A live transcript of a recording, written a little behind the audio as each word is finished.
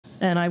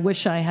And I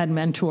wish I had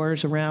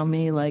mentors around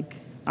me like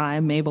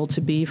I'm able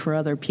to be for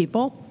other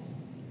people.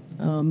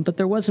 But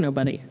there was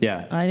nobody.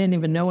 Yeah. I didn't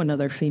even know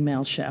another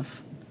female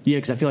chef. Yeah,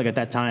 because I feel like at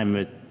that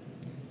time,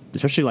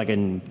 especially like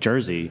in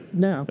Jersey.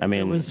 No. I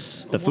mean,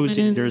 the food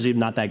scene in Jersey,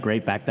 not that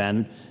great back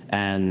then.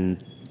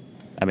 And,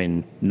 I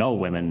mean, no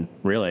women,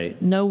 really.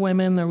 No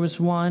women. There was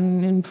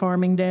one in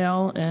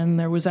Farmingdale, and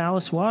there was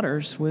Alice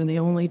Waters. We're the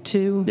only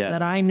two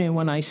that I knew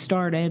when I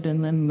started,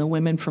 and then the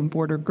women from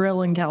Border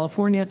Grill in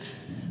California.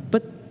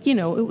 But, you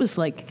know, it was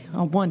like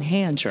on one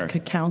hand you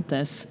could count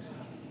this.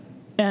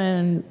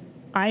 And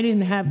I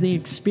didn't have the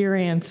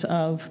experience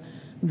of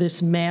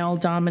this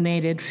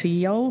male-dominated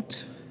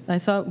field. I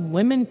thought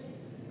women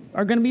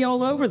are going to be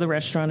all over the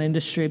restaurant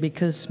industry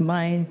because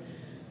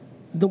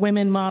the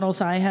women models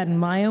I had in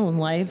my own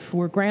life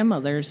were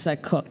grandmothers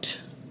that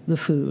cooked the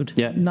food,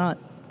 not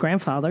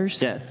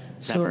grandfathers. Yeah,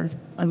 so never.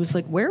 I was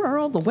like, where are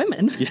all the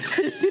women?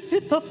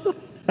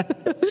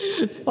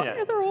 Why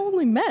are there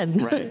only men?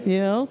 Right.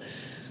 You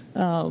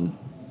know?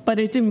 But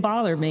it didn't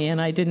bother me,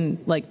 and I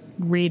didn't like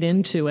read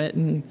into it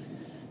and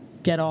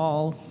get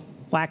all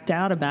whacked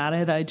out about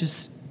it. I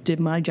just did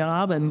my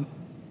job and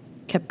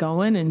kept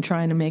going and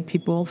trying to make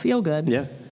people feel good. Yeah.